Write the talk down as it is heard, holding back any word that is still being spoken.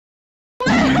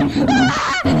Jesse,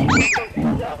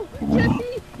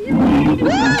 you ruined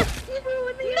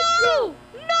the intro.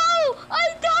 No!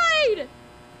 I died!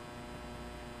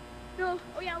 No.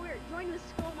 Oh yeah, we're joining the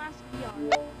Skullmaster VR.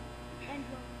 And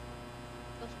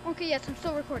okay, yes, I'm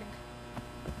still recording.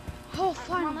 Oh,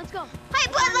 fine. come on, let's go. Hi,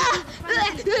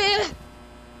 Bubba!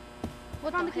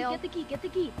 What the hell? Get the key. Get the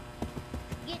key.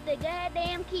 Get the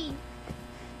goddamn key.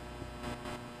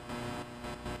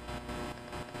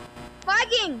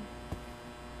 Bugging!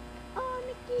 Oh,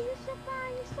 Nikki, you're so fine.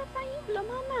 You blow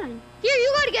my mind. Here,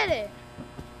 you gotta get it.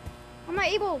 I'm not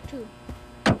able to.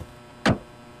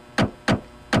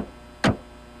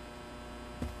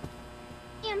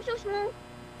 Yeah, I'm so small.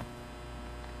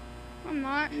 I'm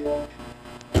not.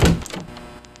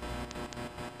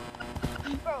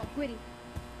 Bro, Quitty.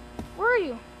 Where are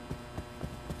you?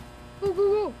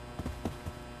 Go.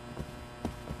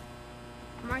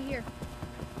 I'm right here.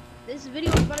 This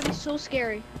video is about to be so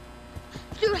scary.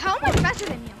 Dude, how am I faster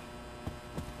than you?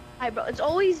 Alright, bro, it's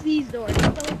always these doors. It's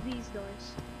always these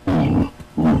doors.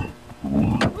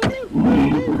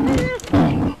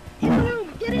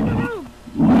 Get in the room.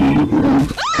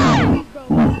 Ah! Bro,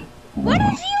 Why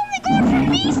is he only going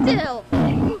for me still?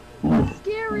 it's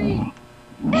scary.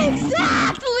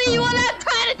 Exactly what I'm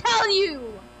trying to tell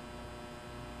you!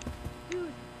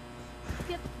 Dude,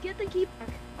 get the key back.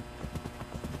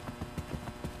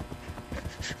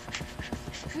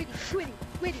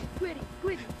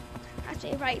 Quitty. I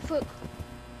say right foot.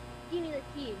 Give me the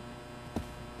key.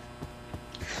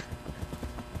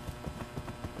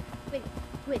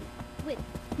 Quitty.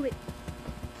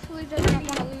 Please, I don't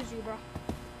want to lose you, bro.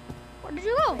 Where did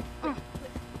you go?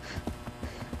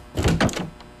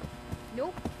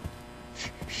 Nope.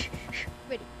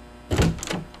 Quitty.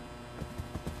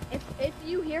 If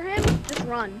you hear him, just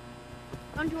run.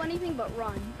 Don't do anything but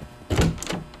run.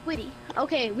 Quitty.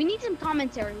 Okay, we need some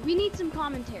commentary.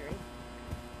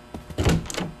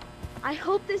 I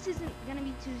hope this isn't gonna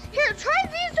be too scary. Here, try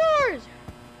these doors!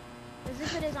 As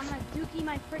if it is, I'm gonna dookie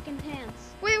my freaking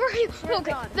pants. Wait, where are you? Swear to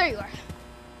Okay, God. there you are.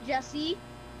 Jesse.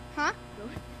 Huh?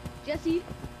 Jesse,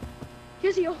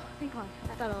 oh, thank God.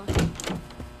 I thought I lost.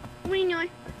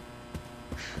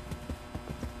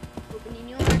 Opening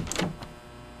your.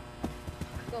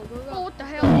 Go. Oh, what the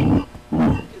hell?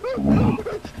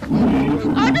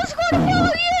 I just gotta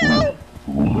follow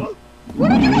you! Where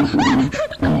did you go?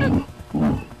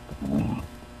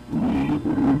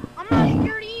 I'm not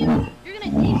scared of you. You're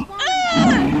gonna despawn.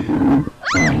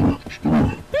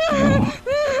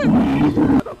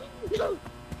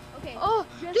 Okay. Oh,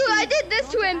 Jesse, dude, I did this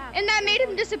to don't him, laugh. and that made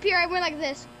him disappear. I went like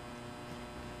this.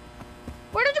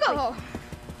 Where did you go? Oh.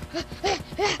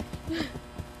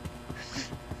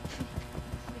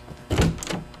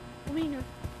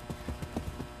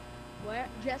 Where?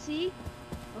 Jesse?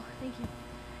 Oh, thank you.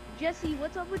 Jesse,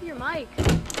 what's up with your mic?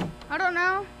 I don't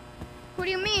know. What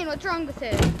do you mean? What's wrong with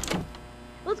it?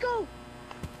 Let's go.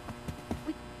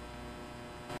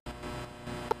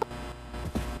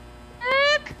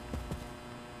 Nick!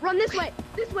 Run this way.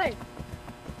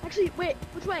 Actually, wait.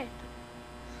 Which way?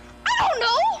 I don't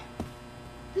know.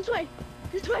 This way.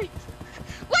 Wait,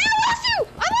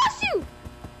 I lost you!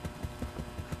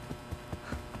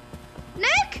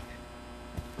 Nick!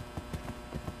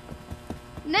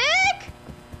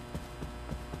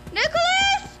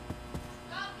 Nicholas!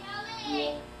 Stop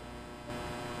yelling!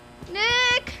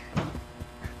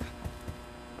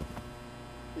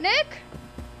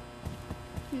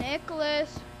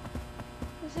 Nicholas.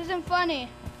 This isn't funny.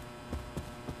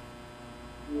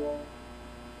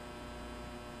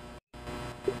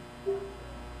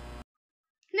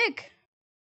 Nick!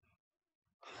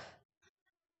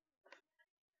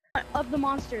 Of the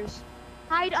monsters.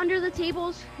 Hide under the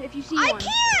tables if you see I one.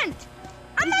 can't!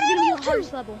 I'm This is not gonna be able the to!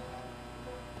 hardest level.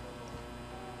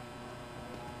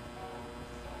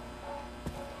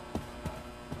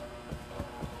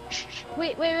 Shh.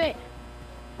 Wait.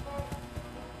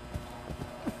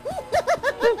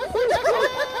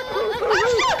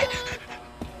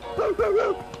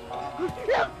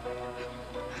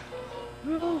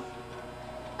 Bro.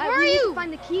 Where are we need you? to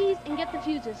find the keys and get the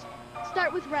fuses.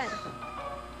 Start with red.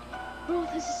 Bro,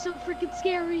 this is so freaking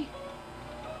scary.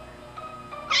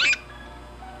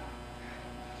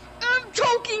 I'm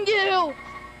choking you!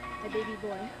 My baby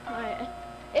boy. Alright.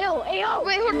 Ew.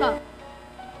 Wait, hold up.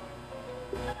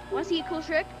 Wanna see a cool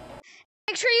trick?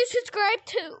 Make sure you subscribe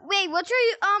to. Wait, what's your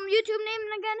YouTube name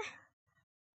again?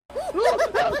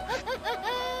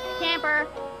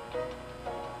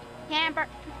 Camper.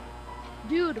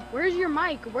 Dude, where's your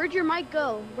mic? Where'd your mic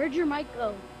go?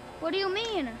 What do you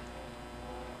mean?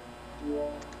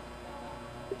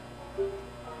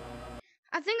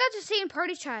 I think that's the same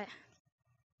party chat.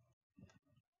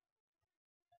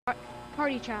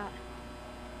 Party chat.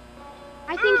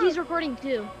 I think he's recording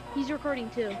too. He's recording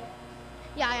too.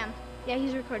 Yeah, I am. Yeah,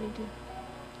 he's recording too.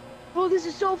 Oh, this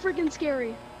is so freaking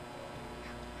scary.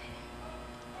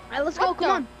 Alright, let's go. What Come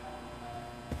the- on.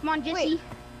 Come on, Jesse. Wait.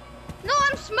 No,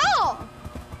 I'm small.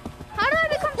 How did I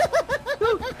become?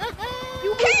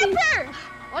 You Camper!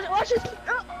 Watch this.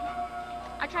 Oh.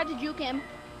 I tried to juke him.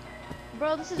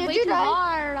 Bro, this is Did way you too die?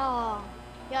 hard. Oh.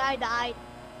 Yeah, I died.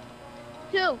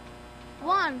 2,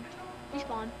 1.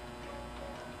 Respawn.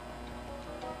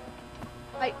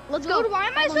 Alright, let's go. Dude, why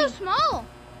am I Follow so me. small?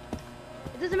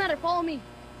 It doesn't matter. Follow me.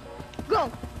 Go.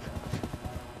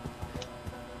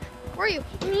 Where are you?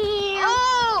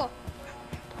 Oh!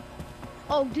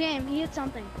 Oh, damn. He hit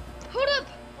something. Hold up.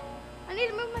 I need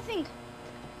to move my thing.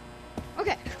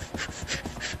 Okay.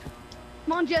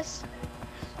 Come on, Jess.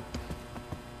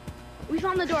 We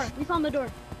found the door. We found the door.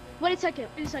 Wait a second.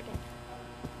 Wait a second.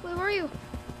 Wait, where are you?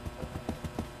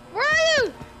 Where are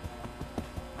you?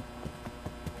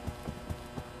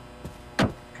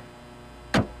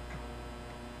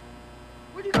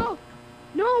 Where'd you go?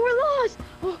 No, we're lost.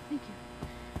 Oh, thank you.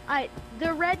 Alright,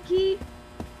 the red key.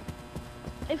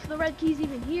 If the red key's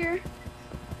even here.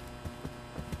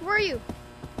 Where are you?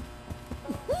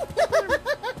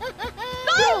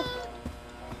 No!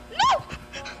 No!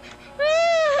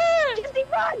 Jesse,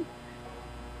 run!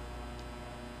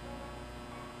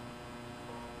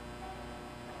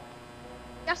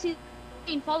 Jesse,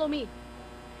 follow me.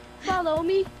 Follow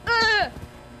me.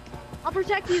 I'll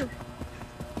protect you.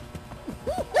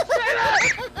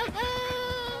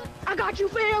 I got you,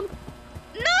 fam.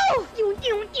 No!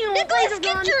 Nicholas, Laser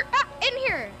get gun. your in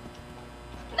here.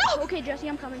 No! Okay, Jesse,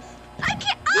 I'm coming. I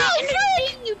can't. Oh,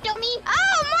 frick! You dummy.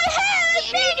 Oh, my hair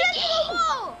is being against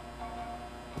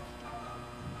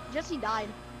Jesse died.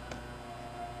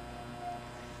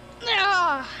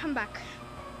 Ah, I'm back.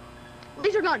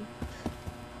 Laser gun.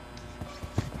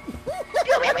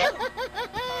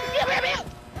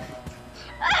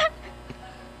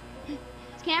 He's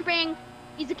camping.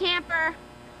 He's a camper.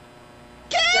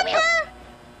 Camper!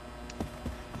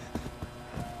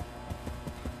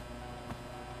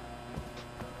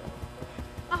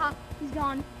 Haha, he's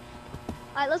gone.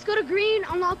 Alright, let's go to green,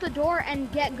 unlock the door,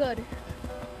 and get good.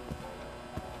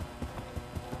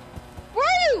 Where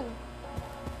are you?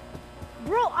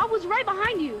 Bro, I was right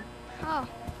behind you. Oh.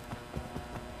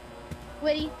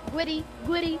 Gwitty, gwitty,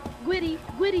 gwitty, gwitty,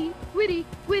 gwitty, gwitty,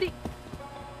 gwitty.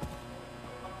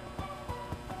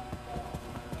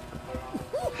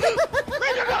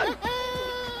 Laser gun!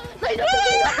 Laser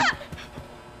gun!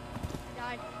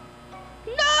 Died.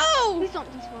 No! Please don't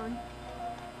despawn.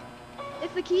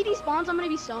 If the key despawns, I'm gonna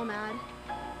be so mad.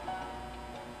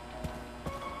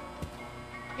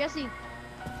 Jesse.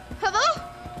 Hello?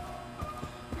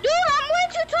 Dude, I'm way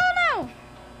too tall now.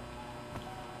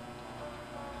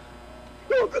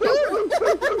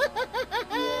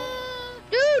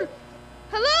 Dude!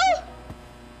 Hello?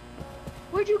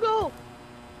 Where'd you go?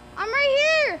 I'm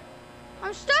right here.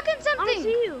 I'm stuck in I something. don't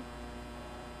see you.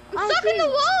 I I'm don't stuck see in the you.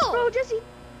 wall. Bro, Jesse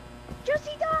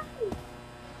died.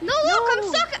 No, look, I'm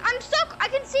No. stuck. I'm stuck. I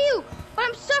can see you, but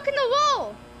I'm stuck in the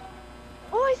wall.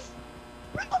 Oh,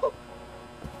 bro,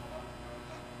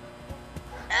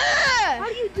 how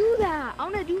do you do that? I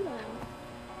wanna do that.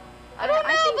 I don't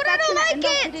know, think but I that's don't gonna like end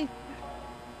off it. today's-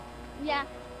 Yeah,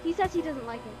 he says he doesn't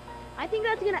like it. I think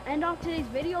that's gonna end off today's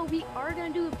video. We are gonna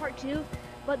do a part 2,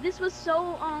 but this was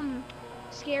so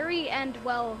scary and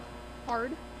well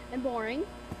hard and boring.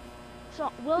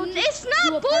 So we'll just It's do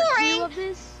not a part 2 boring. of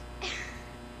this.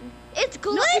 It's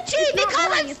glitchy No, it's not because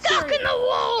boring, I'm it's stuck scary. in the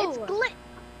wall.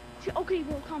 It's Okay,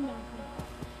 well, calm down.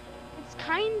 It's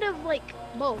kind of like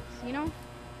both, you know?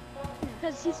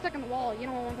 Because he's stuck in the wall, you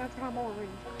know, that's kind of boring.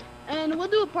 And we'll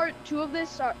do a part 2 of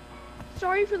this.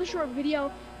 Sorry for the short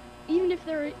video, even if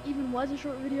there even was a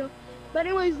short video. But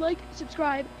anyways, like,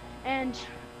 subscribe, and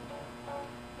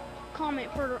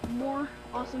comment for more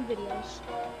awesome videos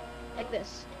like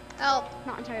this. Help!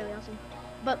 Not entirely awesome,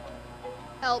 but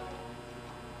Help!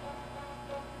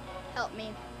 Help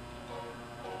me!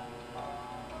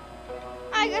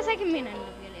 I guess I can mean end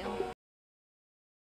the video.